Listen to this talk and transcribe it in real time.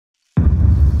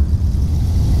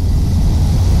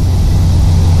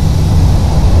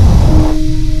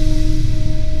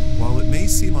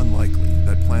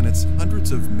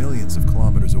hundreds of millions of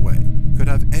kilometers away could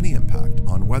have any impact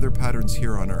on weather patterns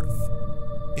here on Earth.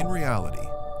 In reality,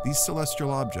 these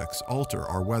celestial objects alter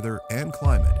our weather and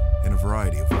climate in a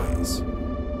variety of ways.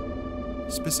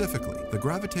 Specifically, the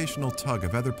gravitational tug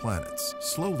of other planets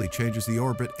slowly changes the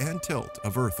orbit and tilt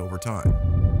of Earth over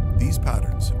time. These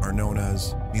patterns are known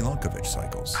as Milankovitch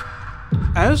cycles.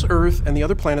 As Earth and the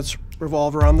other planets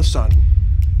revolve around the Sun,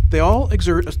 they all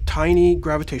exert a tiny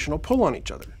gravitational pull on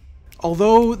each other.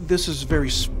 Although this is a very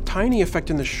tiny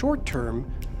effect in the short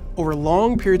term, over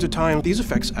long periods of time, these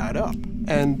effects add up,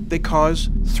 and they cause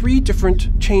three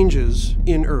different changes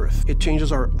in Earth. It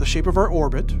changes the shape of our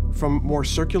orbit from more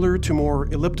circular to more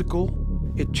elliptical.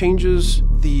 It changes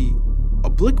the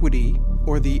obliquity,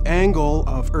 or the angle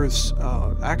of Earth's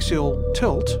axial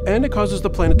tilt, and it causes the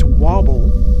planet to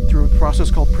wobble through a process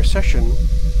called precession,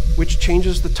 which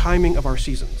changes the timing of our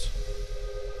seasons.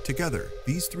 Together,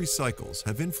 these three cycles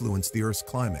have influenced the Earth's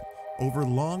climate over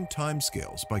long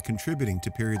timescales by contributing to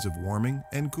periods of warming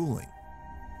and cooling.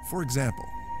 For example,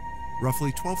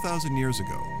 roughly 12,000 years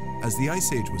ago, as the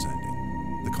Ice Age was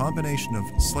ending, the combination of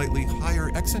slightly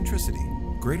higher eccentricity,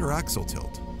 greater axial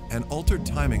tilt, and altered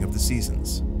timing of the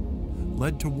seasons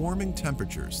led to warming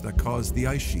temperatures that caused the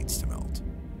ice sheets to melt.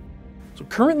 So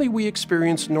currently we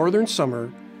experience northern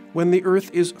summer when the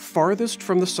Earth is farthest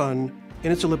from the Sun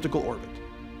in its elliptical orbit,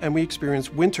 and we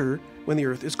experience winter when the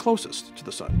Earth is closest to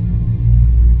the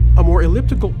Sun. A more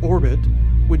elliptical orbit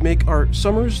would make our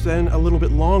summers then a little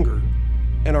bit longer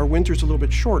and our winters a little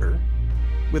bit shorter,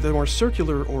 with a more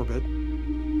circular orbit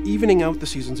evening out the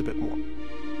seasons a bit more.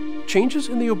 Changes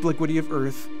in the obliquity of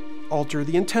Earth alter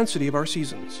the intensity of our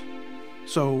seasons.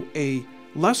 So a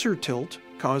lesser tilt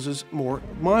causes more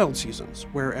mild seasons,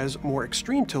 whereas more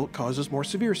extreme tilt causes more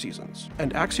severe seasons.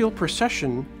 And axial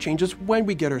precession changes when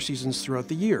we get our seasons throughout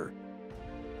the year.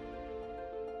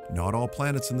 Not all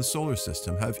planets in the solar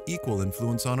system have equal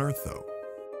influence on Earth, though.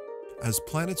 As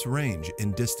planets range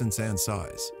in distance and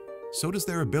size, so does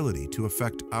their ability to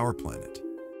affect our planet.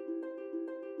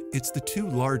 It's the two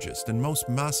largest and most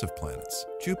massive planets,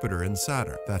 Jupiter and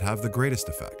Saturn, that have the greatest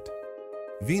effect.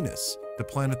 Venus, the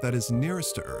planet that is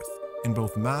nearest to Earth in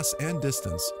both mass and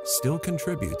distance, still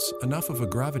contributes enough of a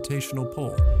gravitational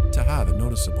pull to have a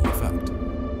noticeable effect.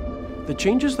 The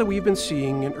changes that we've been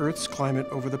seeing in Earth's climate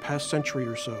over the past century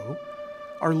or so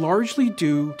are largely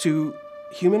due to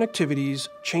human activities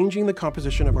changing the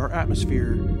composition of our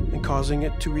atmosphere and causing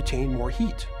it to retain more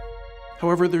heat.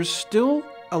 However, there's still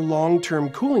a long-term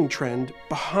cooling trend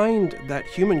behind that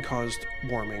human-caused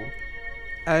warming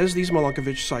as these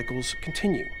Milankovitch cycles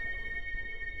continue.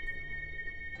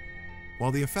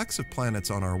 While the effects of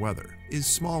planets on our weather is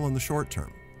small in the short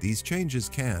term, these changes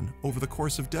can, over the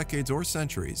course of decades or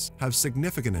centuries, have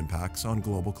significant impacts on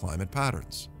global climate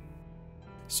patterns.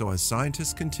 So as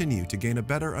scientists continue to gain a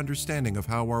better understanding of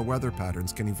how our weather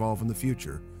patterns can evolve in the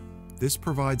future, this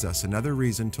provides us another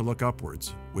reason to look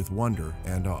upwards with wonder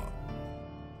and awe.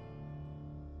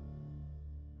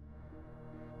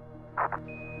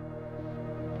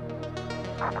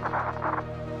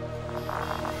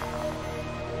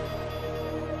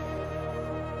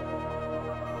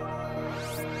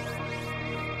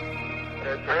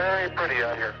 It's very pretty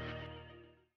out here.